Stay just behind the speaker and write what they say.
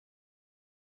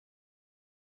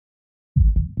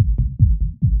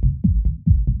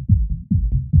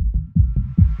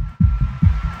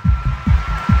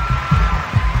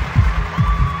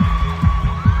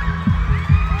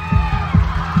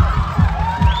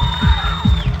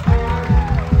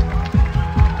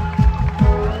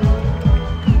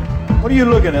What are you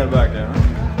looking at back there?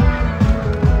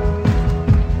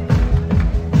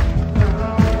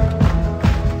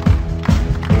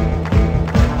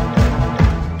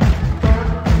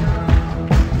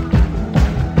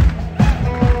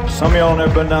 Some of y'all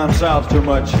never been down south too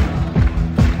much.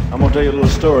 I'm gonna tell you a little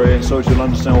story so that you'll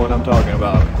understand what I'm talking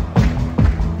about.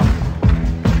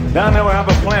 Down there we have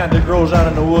a plant that grows out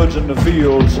in the woods and the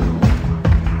fields.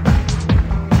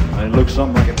 And it looks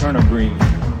something like a turnip green.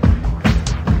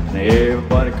 And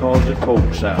everybody calls it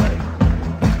Polk salad.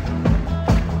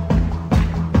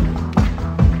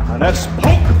 And that's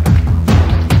Polk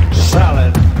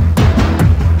salad.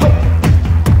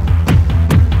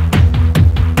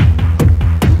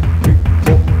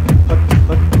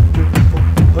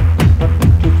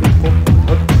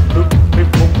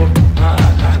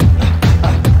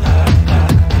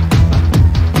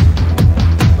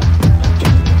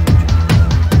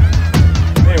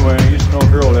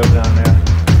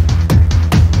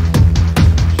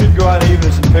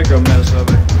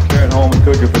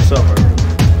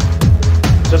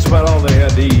 That's about all they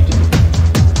had to eat,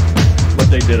 but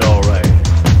they did all right.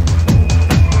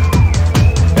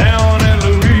 Down in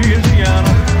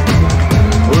Louisiana,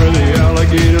 where the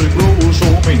alligators grow so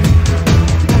mean,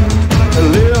 there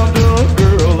lived a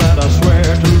girl that I swear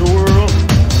to the world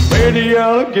made the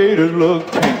alligators look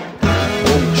pink.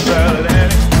 Polk salad,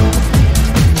 Annie,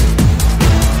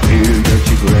 you got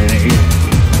your granny.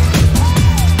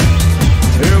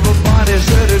 Everybody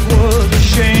said it was a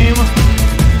shame,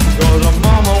 'cause her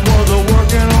mama was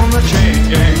working on the chain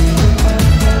gang.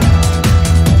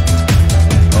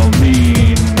 A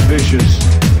mean, vicious,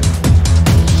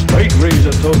 straight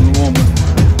razor toting woman.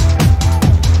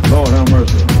 Lord have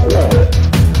mercy.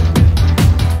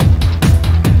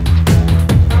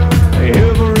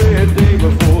 Every day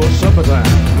before supper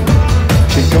time,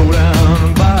 she'd go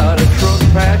down by the truck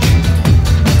patch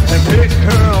and pick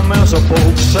her a mess of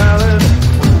Polk salad,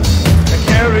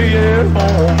 carry it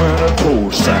home in a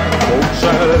Polk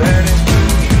salad, Annie.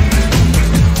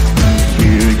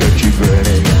 You got your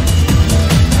granny.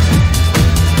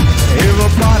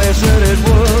 Everybody said it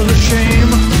was a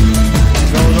shame,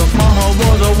 'cause her mama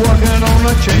was working on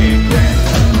the chain gang.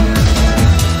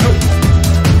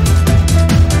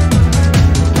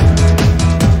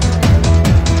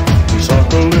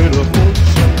 Suck a little Polk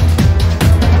salad.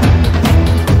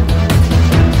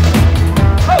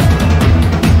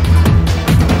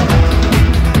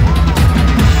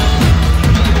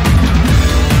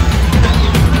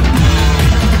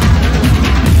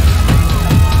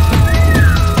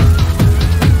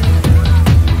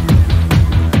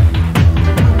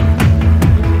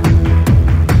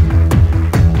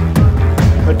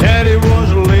 Daddy was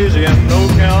lazy and no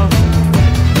count,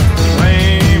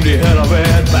 claimed he had a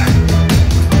bad back.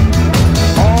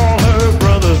 All her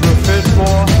brothers were fit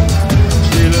for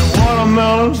stealing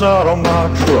watermelons out of my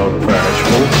truck patch.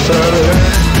 Polk salad,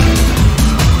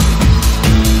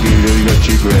 you got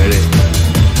your granny.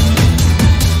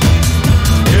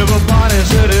 Everybody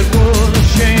said it was a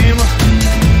shame,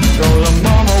 'cause her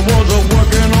mama was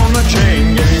working on the chain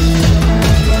gang.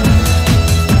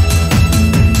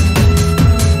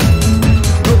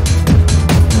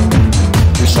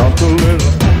 Suck a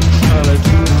little salad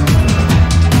too.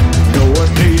 No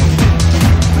one needs.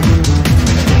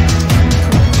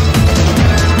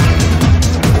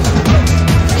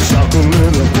 Suck a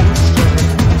little salad.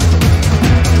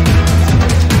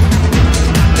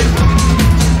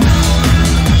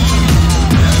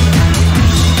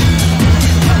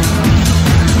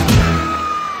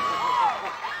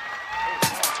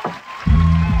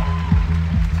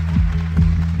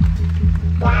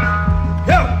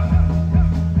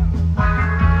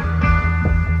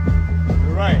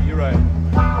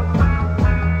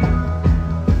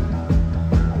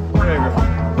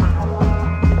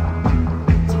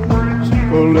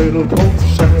 A little Polk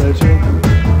salad,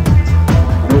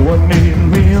 no one need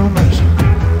me a mess.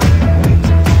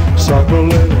 Suck a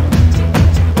little,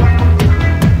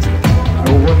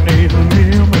 no one need me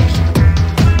a mess.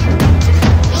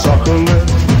 Suck a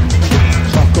little,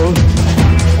 suck a little,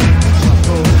 suck a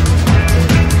little.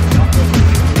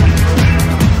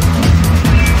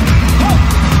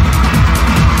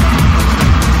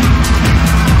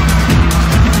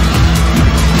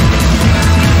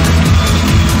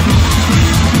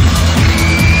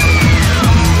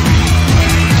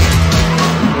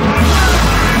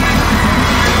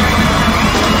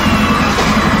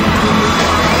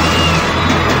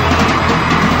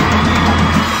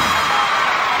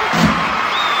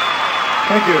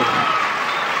 Thank you.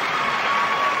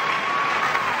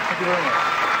 Thank you very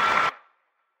much.